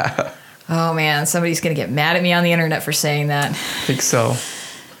 Oh, man, somebody's going to get mad at me on the internet for saying that. I think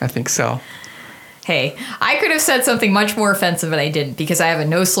so. Hey, I could have said something much more offensive, and I didn't, because I have a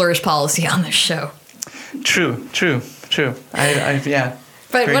no slurs policy on this show. True. Yeah.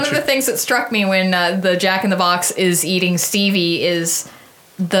 But Very one true. of the things that struck me when the Jack in the Box is eating Stevie is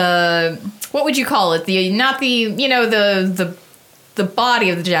the... What would you call it? The body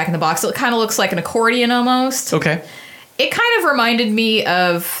of the Jack in the Box. It kind of looks like an accordion almost. Okay. It kind of reminded me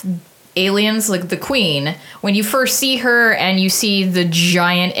of Aliens, like the Queen. When you first see her and you see the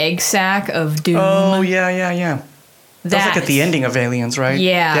giant egg sack of doom. Oh, yeah. That's like at the ending of Aliens, right?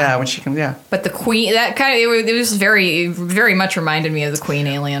 Yeah. Yeah, when she comes, yeah. But the Queen, that kind of, it was very, very much reminded me of the Queen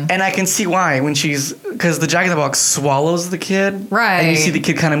alien. And I can see why because the Jack in the Box swallows the kid. Right. And you see the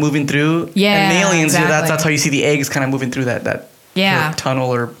kid kind of moving through. Yeah, And in Aliens, exactly. that's how you see the eggs kind of moving through that Yeah.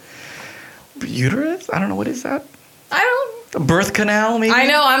 tunnel or uterus? I don't know. What is that? I don't... A birth canal, maybe? I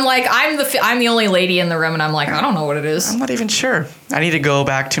know. I'm like, I'm the only lady in the room, and I'm like, I don't know what it is. I'm not even sure. I need to go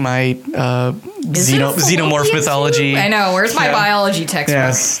back to my Is it a xenomorph fallopian mythology. tube? I know. Where's my biology textbook?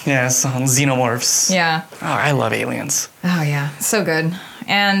 Yes, on xenomorphs. Yeah. Oh, I love Aliens. Oh yeah, so good.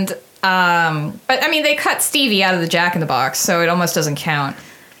 And but I mean, they cut Stevie out of the Jack in the Box, so it almost doesn't count.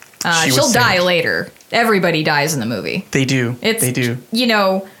 She was She'll die saved. later. Everybody dies in the movie. They do. It's, They do.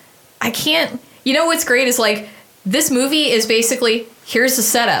 I can't. What's great is like this movie is basically here's the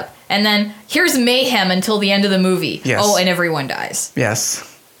setup, and then here's mayhem until the end of the movie. Yes. Oh, and everyone dies. Yes.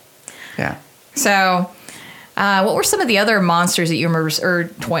 Yeah. So, what were some of the other monsters that you remember, or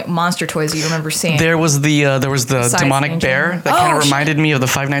monster toys that you remember seeing? There was the Besides demonic Angel. bear that kind of reminded me of the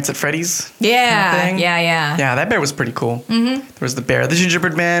Five Nights at Freddy's. Yeah, kind of thing. yeah. Yeah, that bear was pretty cool. Mm-hmm. There was the bear, the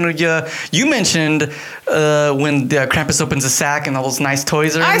gingerbread man. You mentioned when the Krampus opens a sack and all those nice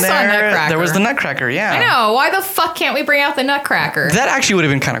toys are I in saw there. Nutcracker. There was the Nutcracker. Yeah, I know. Why the fuck can't we bring out the Nutcracker? That actually would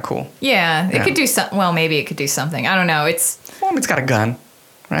have been kind of cool. Yeah, it Yeah. could do something. Well, maybe it could do something. I don't know. Well, it's got a gun,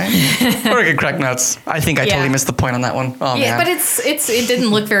 right? Or it could crack nuts. I think I totally missed the point on that one. Oh yeah, man. but it didn't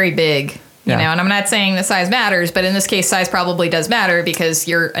look very big. You Yeah. know, and I'm not saying the size matters, but in this case, size probably does matter because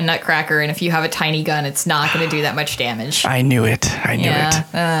you're a nutcracker, and if you have a tiny gun, it's not going to do that much damage. I knew it. I knew it.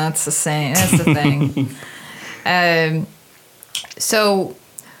 That's the same. That's the thing. So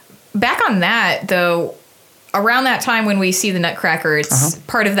back on that though, around that time when we see the Nutcracker, it's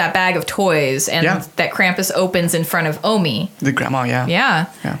part of that bag of toys, and that Krampus opens in front of Omi. The grandma, yeah.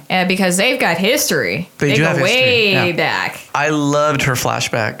 Yeah. Because they've got history. They do go have history, way yeah. back. I loved her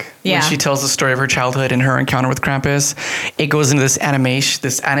flashback. Yeah. When she tells the story of her childhood and her encounter with Krampus, it goes into this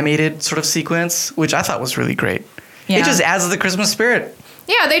animated sort of sequence, which I thought was really great. Yeah. It just adds to the Christmas spirit.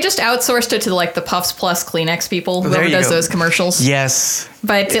 Yeah, they just outsourced it to like the Puffs Plus Kleenex people, There whoever you does go. those commercials. Yes.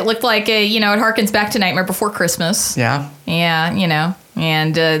 But it looked like it harkens back to Nightmare Before Christmas. Yeah. Yeah,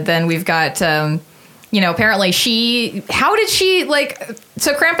 and then we've got, apparently how did she,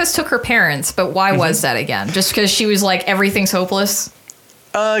 so Krampus took her parents, but why was that again? Just because she was like, everything's hopeless?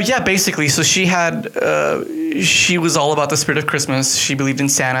 Yeah, basically. So she was all about the spirit of Christmas. She believed in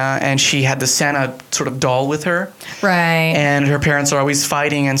Santa, and she had the Santa sort of doll with her. Right. And her parents are always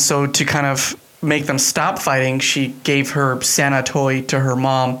fighting, and so to kind of make them stop fighting, she gave her Santa toy to her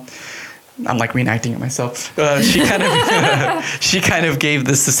mom. I'm like reenacting it myself. She kind of gave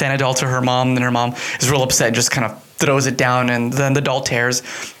this the Santa doll to her mom, and then her mom is real upset and just kind of throws it down, and then the doll tears.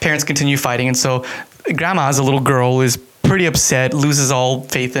 Parents continue fighting, and so Grandma, as a little girl, is pretty upset, loses all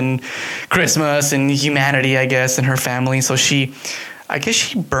faith in Christmas and humanity, I guess, and her family. So I guess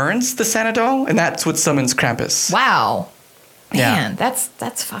she burns the Santa doll, and that's what summons Krampus. Wow. Yeah. Man, that's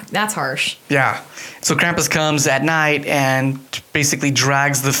harsh. Yeah. So Krampus comes at night and basically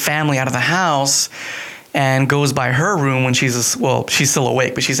drags the family out of the house and goes by her room when she's still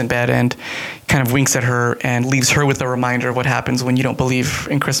awake, but she's in bed, and kind of winks at her and leaves her with a reminder of what happens when you don't believe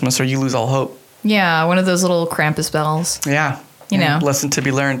in Christmas or you lose all hope. Yeah, one of those little Krampus bells. Yeah. You know. Lesson to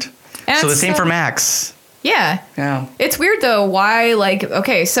be learned. And So the it's, same for Max. Yeah. Yeah. It's weird though. Why? Like,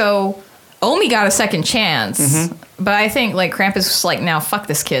 okay, so Omi got a second chance, but I think like Krampus was like, now fuck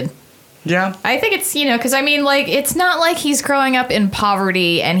this kid. Yeah. I think it's, because I mean, like, it's not like he's growing up in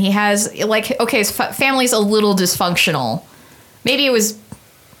poverty and he has, like, okay, his family's a little dysfunctional. Maybe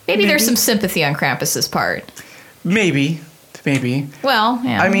there's some sympathy on Krampus's part. Maybe. Well,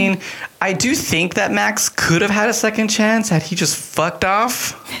 yeah. I mean, I do think that Max could have had a second chance had he just fucked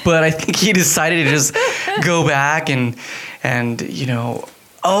off, but I think he decided to just go back and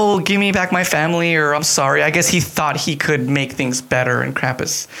oh, give me back my family, or I'm sorry. I guess he thought he could make things better, and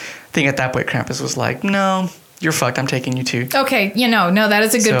Krampus, I think at that point Krampus was like, no, you're fucked, I'm taking you too. Okay, no, that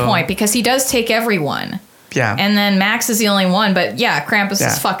is a good point, because he does take everyone. Yeah. And then Max is the only one, but yeah, Krampus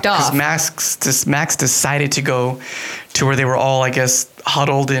is fucked off. Because Max decided to go to where they were all, I guess,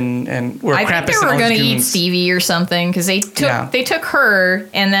 huddled and where I Krampus think they were going to eat Stevie or something, because they took her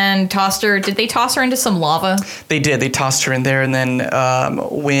and then tossed her. Did they toss her into some lava? They did. They tossed her in there, and then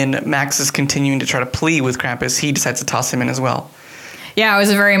when Max is continuing to try to plead with Krampus, he decides to toss him in as well. Yeah, it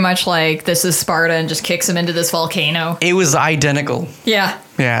was very much like, this is Sparta, and just kicks him into this volcano. It was identical. Yeah.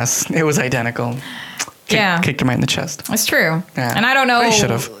 Yes, it was identical. Kicked him right in the chest. It's true. Yeah. And I don't know. I should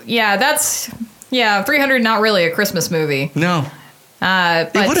have. Yeah, 300, not really a Christmas movie. No.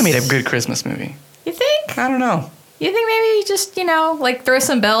 But It would have made a good Christmas movie. You think? I don't know. You think maybe just, like throw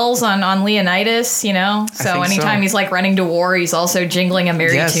some bells on Leonidas, So anytime he's like running to war, he's also jingling a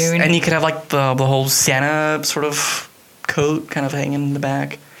merry tune. And you could have like the whole Santa sort of coat kind of hanging in the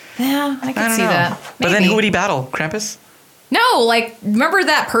back. Yeah, I could see that. Maybe. But then who would he battle? Krampus? No, like, remember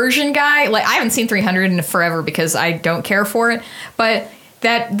that Persian guy? Like, I haven't seen 300 in forever because I don't care for it. But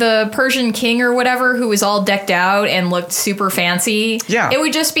the Persian king or whatever who was all decked out and looked super fancy. Yeah. It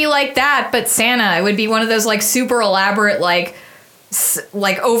would just be like that, but Santa. It would be one of those, like, super elaborate, like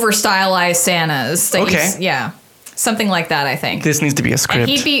over-stylized Santas. Yeah. Something like that, I think. This needs to be a script. And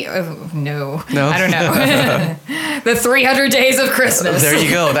he'd be... no. No? I don't know. The 300 Days of Christmas. There you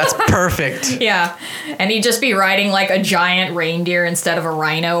go. That's perfect. Yeah. And he'd just be riding like a giant reindeer instead of a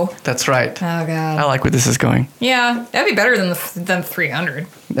rhino. That's right. Oh, God. I like where this is going. Yeah. That'd be better than 300.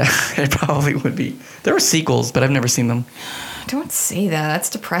 It probably would be. There were sequels, but I've never seen them. Don't say that.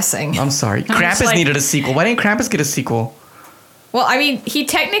 That's depressing. I'm sorry. Krampus needed a sequel. Why didn't Krampus get a sequel? Well, I mean, he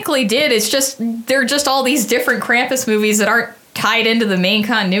technically did. It's just, they're just all these different Krampus movies that aren't tied into the main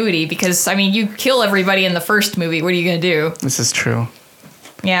continuity because, I mean, you kill everybody in the first movie. What are you going to do? This is true.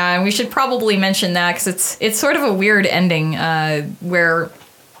 Yeah, and we should probably mention that because it's sort of a weird ending where...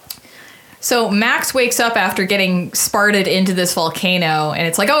 So Max wakes up after getting sparted into this volcano, and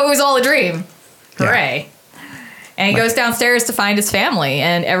it's like, oh, it was all a dream. Hooray. Yeah. And he goes downstairs to find his family,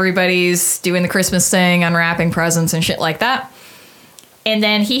 and everybody's doing the Christmas thing, unwrapping presents and shit like that. And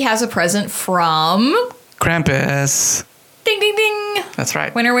then he has a present from... Krampus. Ding, ding, ding. That's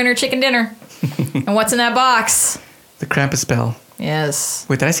right. Winner, winner, chicken dinner. And what's in that box? The Krampus bell. Yes.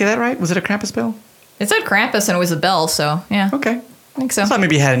 Wait, did I say that right? Was it a Krampus bell? It said Krampus, and it was a bell, so yeah. Okay. I think so. I thought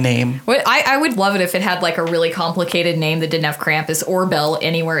maybe it had a name. I would love it if it had like a really complicated name that didn't have Krampus or Bell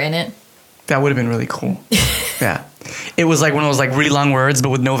anywhere in it. That would have been really cool. Yeah. It was like one of those like really long words, but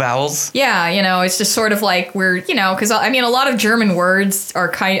with no vowels. Yeah, it's just sort of like because I mean, a lot of German words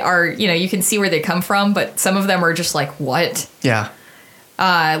are you can see where they come from, but some of them are just like, what? Yeah.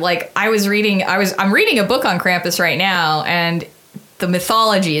 Like I'm reading a book on Krampus right now, and the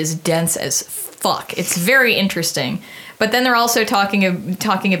mythology is dense as fuck. It's very interesting. But then they're also talking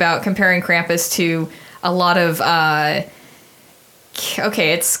about comparing Krampus to a lot of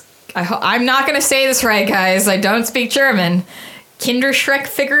I'm not going to say this right, guys. I don't speak German.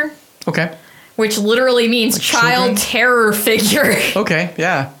 Kinderschreckfigur. Okay. Which literally means like child terror figure. Okay,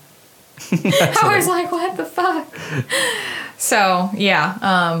 yeah. I was like, what the fuck? So,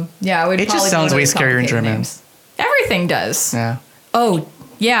 yeah. Yeah, it would It probably just sounds be way scarier in German. Names. Everything does. Yeah. Oh,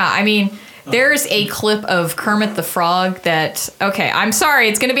 yeah. I mean, there's a clip of Kermit the Frog that, okay, I'm sorry,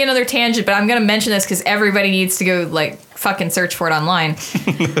 it's going to be another tangent, but I'm going to mention this because everybody needs to go, like, fucking search for it online.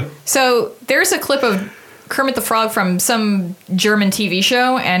 So there's a clip of Kermit the Frog from some German TV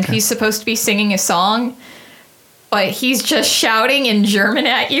show, and he's supposed to be singing a song, but he's just shouting in German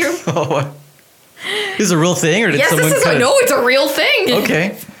at you. Oh, this is a real thing, or did someone No, it's a real thing.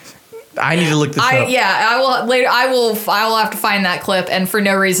 Okay. I need to look this up. Yeah, I will later. I will have to find that clip, and for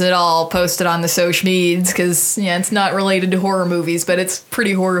no reason at all, post it on the social medias because it's not related to horror movies, but it's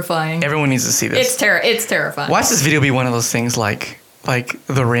pretty horrifying. Everyone needs to see this. It's terrifying. Watch this video be one of those things like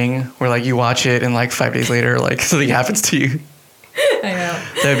The Ring, where like you watch it and like 5 days later, like something happens to you. I know.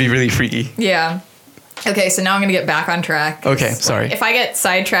 That'd be really freaky. Yeah. Okay, so now I'm gonna get back on track. Okay, sorry. If I get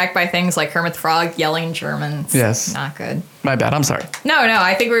sidetracked by things like Kermit the Frog yelling German, it's Yes. not good. My bad. I'm sorry. No,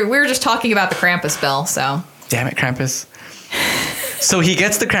 I think we were just talking about the Krampus bill, so. Damn it, Krampus. So he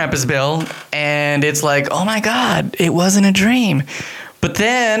gets the Krampus bill, and it's like, oh my God, it wasn't a dream. But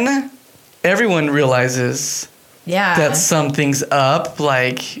then everyone realizes Yeah. that something's up.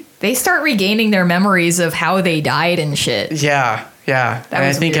 Like, They start regaining their memories of how they died and shit. yeah. And I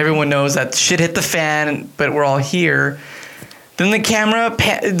was think weird. everyone knows that shit hit the fan, but we're all here. Then the camera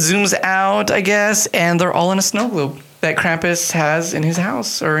zooms out, I guess, and they're all in a snow globe that Krampus has in his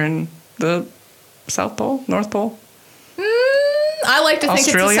house or in the South Pole, North Pole. I like to think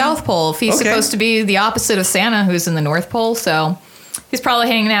Australia? it's the South Pole. If he's Okay. supposed to be the opposite of Santa, who's in the North Pole, so he's probably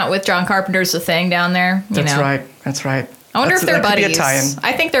hanging out with John Carpenter's The Thing down there. That's right. That's right. I wonder if they're that could be a buddies. tie-in.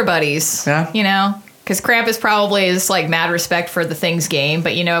 I think they're buddies. Yeah? You know? Because Krampus probably is like mad respect for the Thing's game,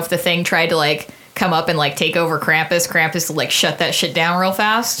 but you know, if the Thing tried to like come up and like take over Krampus would like shut that shit down real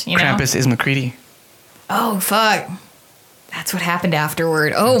fast. You know? Krampus is McCready. Oh, fuck. That's what happened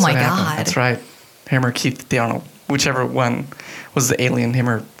afterward. Oh That's my what happened. God. That's right. Him or Keith, I don't know, whichever one was the alien, him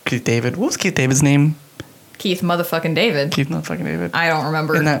or Keith David. What was Keith David's name? Keith motherfucking David. Keith motherfucking David. I don't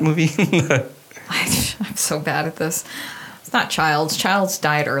remember. In that movie. I'm so bad at this. It's not Childs. Childs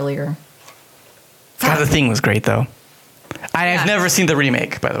died earlier. God, the Thing was great though. I've Yeah. never seen the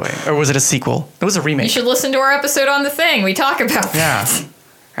remake, by the way. Or was it a sequel? It was a remake. You should listen to our episode on The Thing. We talk about Yeah. that.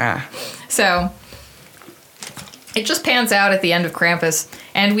 Ah. So it just pans out at the end of Krampus,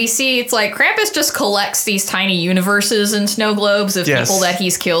 and we see it's like Krampus just collects these tiny universes and snow globes of Yes. people that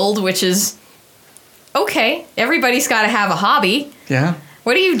he's killed, which is okay. Everybody's got to have a hobby. Yeah.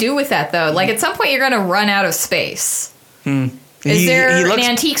 What do you do with that though? Like at some point you're going to run out of space. Is He there an looks-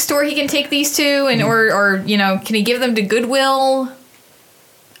 antique store he can take these to, and or you know, can he give them to Goodwill?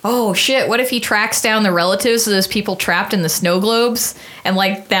 Oh shit! What if he tracks down the relatives of those people trapped in the snow globes, and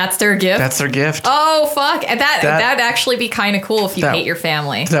like that's their gift? That's their gift. Oh fuck! And that'd actually be kind of cool if you That- hate your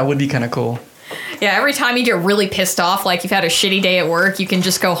family. That would be kind of cool. Yeah, every time you get really pissed off, like you've had a shitty day at work, you can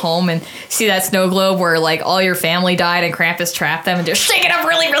just go home and see that snow globe where like all your family died and Krampus trapped them, and just shake it up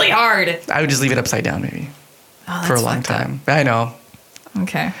really, really hard. I would just leave it upside down maybe Oh, for a that's long fucked up. time. I know.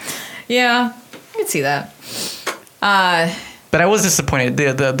 Okay, yeah, I can see that. But I was disappointed.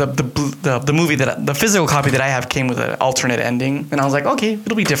 The movie the physical copy that I have came with an alternate ending, and I was like, okay,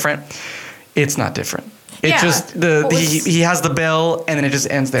 it'll be different. It's not different. It Yeah. just What was- he has the bell, and then it just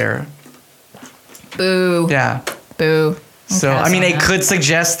ends there. Boo. Yeah. Boo. So Okay, I mean, so it yeah. could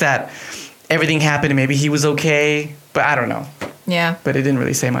suggest that everything happened, and maybe he was okay, but I don't know. Yeah, But it didn't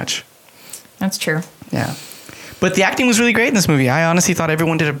really say much. that's true. Yeah. But the acting was really great in this movie. I honestly thought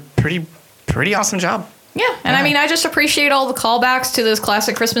everyone did a pretty awesome job. Yeah, and I Yeah. mean, I just appreciate all the callbacks to those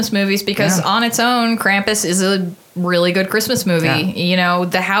classic Christmas movies because Yeah. on its own, Krampus is a really good Christmas movie. Yeah. You know,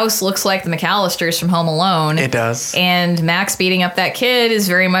 the house looks like the McAllisters from Home Alone. It does. And Max beating up that kid is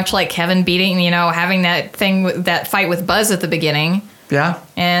very much like Kevin beating, you know, having that thing, that fight with Buzz at the beginning. Yeah.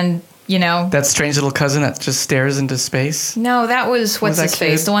 And, you know, That strange little cousin that just stares into space. no, that was, what's that his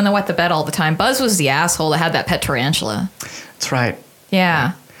face? kid? The one that wet the bed all the time. Buzz was the asshole that had that pet tarantula. That's right.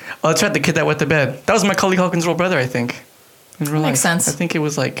 Yeah. Oh, that's right. The kid that wet the bed. That was Macaulay Culkin's little brother, I think. In real Makes life. sense. I think it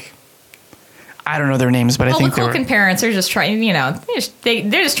was like, I don't know their names, but I Well, the think they were. Culkin parents are just trying, you know, they're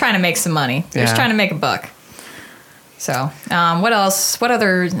just trying to make some money. They're just Yeah. trying to make a buck. So, what else? What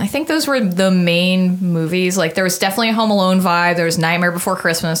other? I think those were the main movies. Like, there was definitely a Home Alone vibe. There was Nightmare Before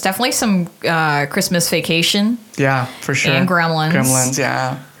Christmas. Definitely some Christmas Vacation. Yeah, for sure. And Gremlins. Gremlins,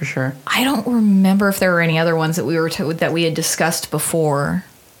 yeah, for sure. I don't remember if there were any other ones that that we had discussed before.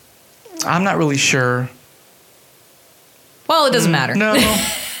 I'm not really sure. Well, it doesn't matter. No,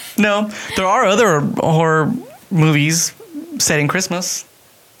 no. There are other horror movies set in Christmas,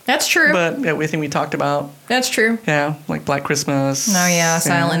 That's true. but yeah, I think we talked about, That's true. yeah, like Black Christmas. Oh yeah,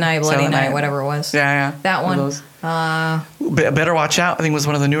 Silent Night, Bloody Silent Night, whatever it was. Yeah, yeah. That One one. of those. Better Watch Out, I think was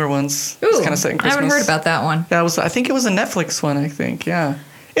one of the newer ones. Ooh, It's kind of set in I Christmas. haven't heard about that one. That was, I think it was a Netflix one, I think, yeah.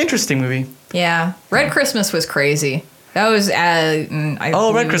 Interesting movie. Yeah, Red Christmas was crazy. That was Red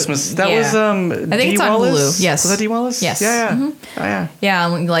believe- Christmas. That yeah. was I think it's on Wallace? Hulu. Yes. Was that D. Wallace? Yes. Yeah, yeah. Mhm. Oh, yeah. Yeah,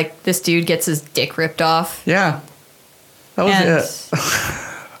 like this dude gets his dick ripped off. Yeah. That was And, it.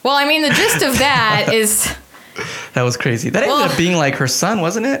 well, I mean, the gist of that is That was crazy. That ended up being like her son,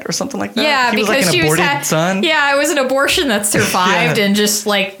 wasn't it? Or something like that? yeah, He was because like an she aborted was son. Yeah, it was an abortion that survived Yeah. and just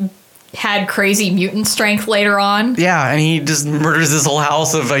like had crazy mutant strength later on. Yeah, and he just murders this whole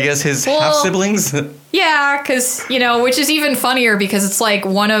house of, I guess, his half siblings. Yeah, because, which is even funnier because it's like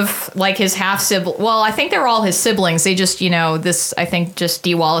one of like his half sibling. Well, I think they were all his siblings. They just, I think just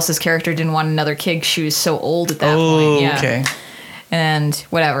Dee Wallace's character didn't want another kid. She was so old at that point. Yeah. Okay. And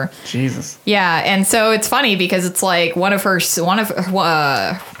whatever. Jesus. Yeah, and so it's funny because it's like one of her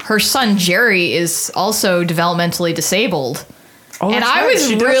son Jerry is also developmentally disabled. Oh, and I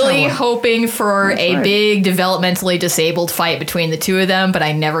was really hoping for big developmentally disabled fight between the two of them, but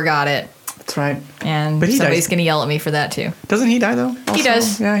I never got it. That's right. And somebody's going to yell at me for that too. Doesn't he die though? Also? He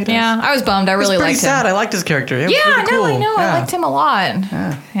does. Yeah, he does. Yeah, I was bummed. I really liked him. Pretty sad. I liked his character. Yeah, really cool. I know. Yeah. I liked him a lot.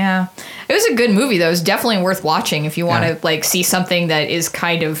 Yeah. It was a good movie though. It was definitely worth watching if you want to like see something that is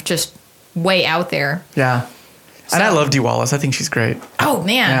kind of just way out there. Yeah. And I love Dee Wallace. I think she's great. Oh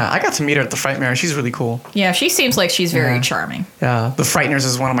man. Yeah, I got to meet her at the Frightmare. She's really cool. Yeah, she seems like she's very charming. Yeah, The Frighteners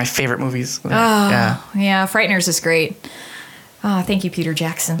is one of my favorite movies. Oh, yeah, Frighteners is great. Oh, thank you, Peter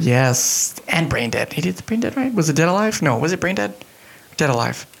Jackson. Yes, and Brain Dead. He did Brain Dead, right? Was it Dead Alive? No, was it Brain Dead? Dead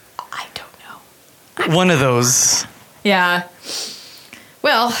Alive. I don't know. One of those. Yeah.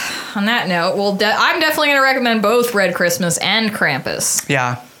 Well, on that note, I'm definitely going to recommend both Red Christmas and Krampus.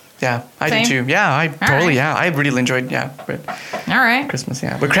 Yeah, I Same? do too. Yeah, I totally, I really enjoyed, All right. Christmas,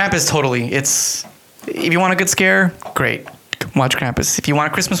 yeah. But Krampus, totally. If you want a good scare, great. Watch Krampus. If you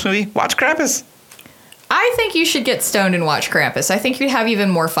want a Christmas movie, watch Krampus. I think you should get stoned and watch Krampus. I think you'd have even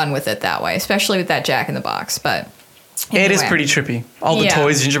more fun with it that way, especially with that Jack in the Box. But anyway. It is pretty trippy. All the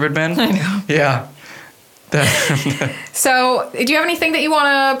toys, gingerbread men. I know. Yeah. So, do you have anything that you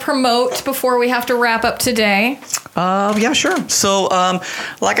want to promote before we have to wrap up today? Yeah, sure. So,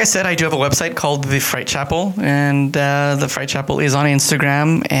 like I said, I do have a website called The Fright Chapel, and The Fright Chapel is on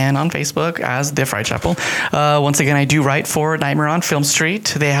Instagram and on Facebook as The Fright Chapel. Once again, I do write for Nightmare on Film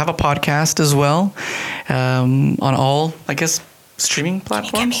Street. They have a podcast as well on all, I guess, streaming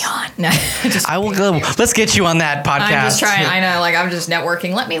platforms. Get me on. No, I will go. Let's get you on that podcast. I'm just trying. I know, like I'm just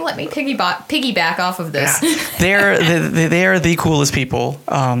networking. Let me piggyback off of this. Yeah. They're the coolest people.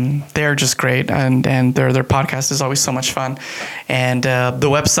 They're just great, and their podcast is always so much fun. And the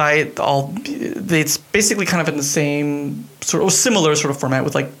website, it's basically kind of in the same similar sort of format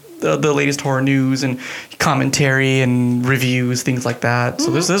with like the latest horror news and commentary and reviews, things like that.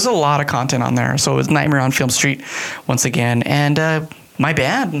 Mm-hmm. So there's a lot of content on there. So it's Nightmare on Film Street once again, and my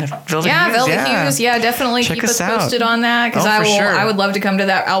band, Velvet Hughes. Yeah, definitely check keep us out. Posted on that because I would love to come to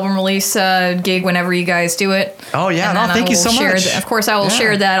that album release gig whenever you guys do it. Oh yeah, no, thank you so much. Of course, I will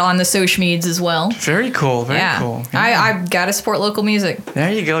share that on the social medias as well. Very cool. Very cool. Yeah. I gotta support local music.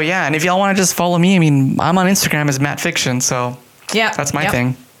 There you go. Yeah, and if y'all want to just follow me, I mean, I'm on Instagram as Matt Fiction, so that's my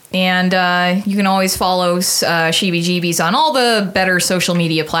thing. And you can always follow Sheebie-Jeebies on all the better social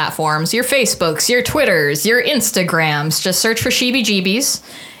media platforms. Your Facebooks, your Twitters, your Instagrams. Just search for Sheebie-Jeebies.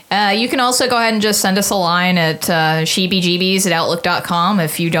 You can also go ahead and just send us a line at sheebiejeebies@outlook.com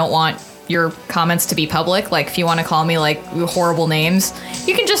if you don't want your comments to be public. Like if you want to call me like horrible names,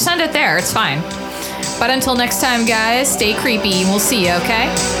 you can just send it there. It's fine. But until next time, guys, stay creepy. We'll see you, okay?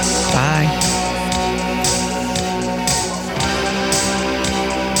 Bye.